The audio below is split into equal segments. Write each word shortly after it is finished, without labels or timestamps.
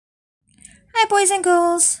Hi boys and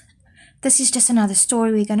girls, this is just another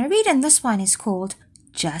story we're going to read, and this one is called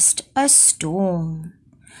Just a Storm.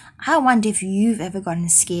 I wonder if you've ever gotten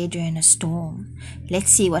scared during a storm.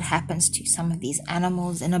 Let's see what happens to some of these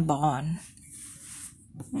animals in a barn.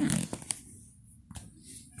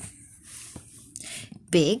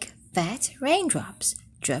 Big fat raindrops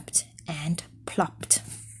dripped and plopped.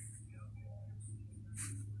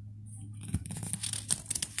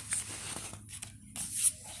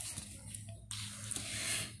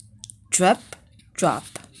 Drip, drop,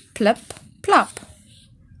 plip, plop.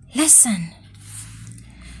 Listen,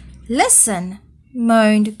 listen,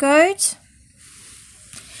 moaned Goat.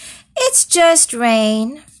 It's just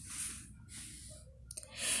rain.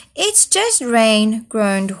 It's just rain,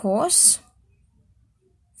 groaned Horse.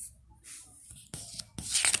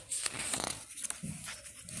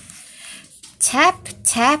 Tap,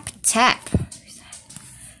 tap, tap.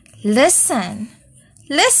 Listen,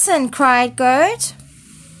 listen, cried Goat.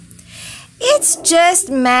 It's just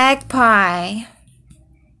Magpie.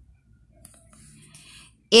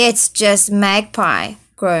 It's just Magpie,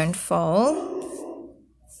 groaned Foal.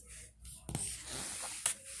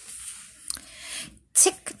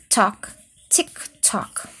 Tick-tock,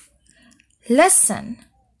 tick-tock. Listen,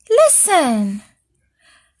 listen,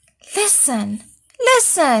 listen,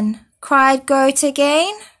 listen, cried Goat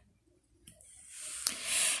again.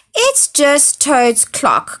 It's just Toad's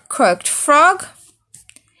clock, croaked Frog.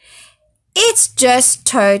 It's just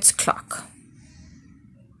Toad's clock.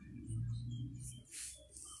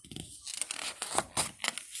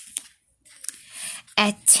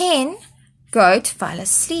 At 10, Goat fell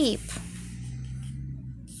asleep.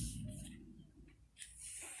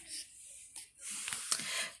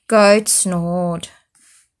 Goat snored.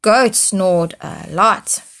 Goat snored a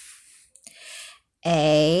lot.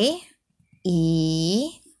 A, E,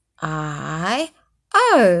 I,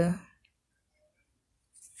 O.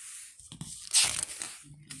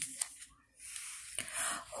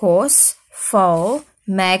 Horse, Foal,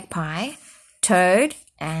 Magpie, Toad,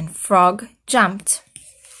 and Frog jumped.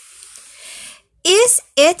 Is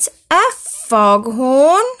it a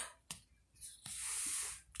foghorn?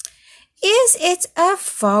 Is it a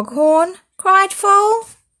foghorn? Cried Foal.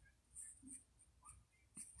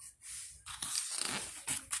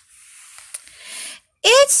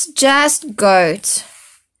 It's just Goat.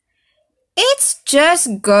 It's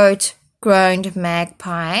just Goat, groaned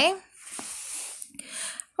Magpie.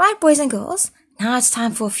 Right, boys and girls, now it's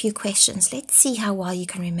time for a few questions. Let's see how well you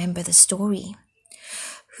can remember the story.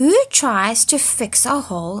 Who tries to fix a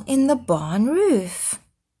hole in the barn roof?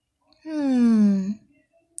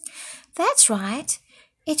 That's right.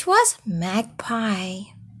 It was Magpie.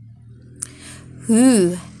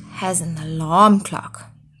 Who has an alarm clock?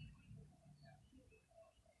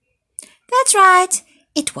 That's right.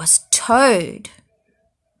 It was Toad.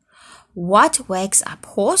 What wakes up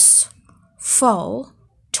Horse, Foal,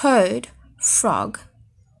 Toad, Frog,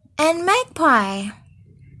 and Magpie?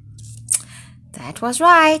 That was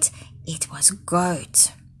right. It was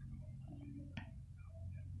Goat.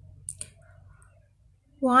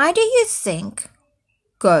 Why do you think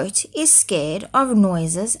Goat is scared of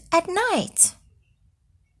noises at night?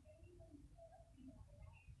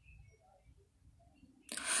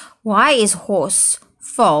 Why is Horse,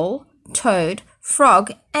 Foal, Toad,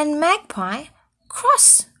 Frog, and Magpie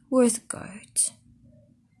cross with Goat?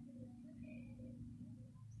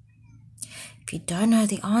 If you don't know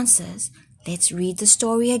the answers, let's read the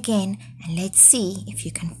story again and let's see if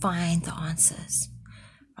you can find the answers.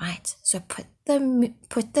 Right, so put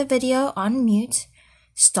the video on mute,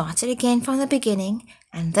 start it again from the beginning,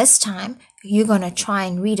 and this time you're going to try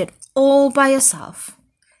and read it all by yourself.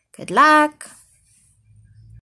 Good luck!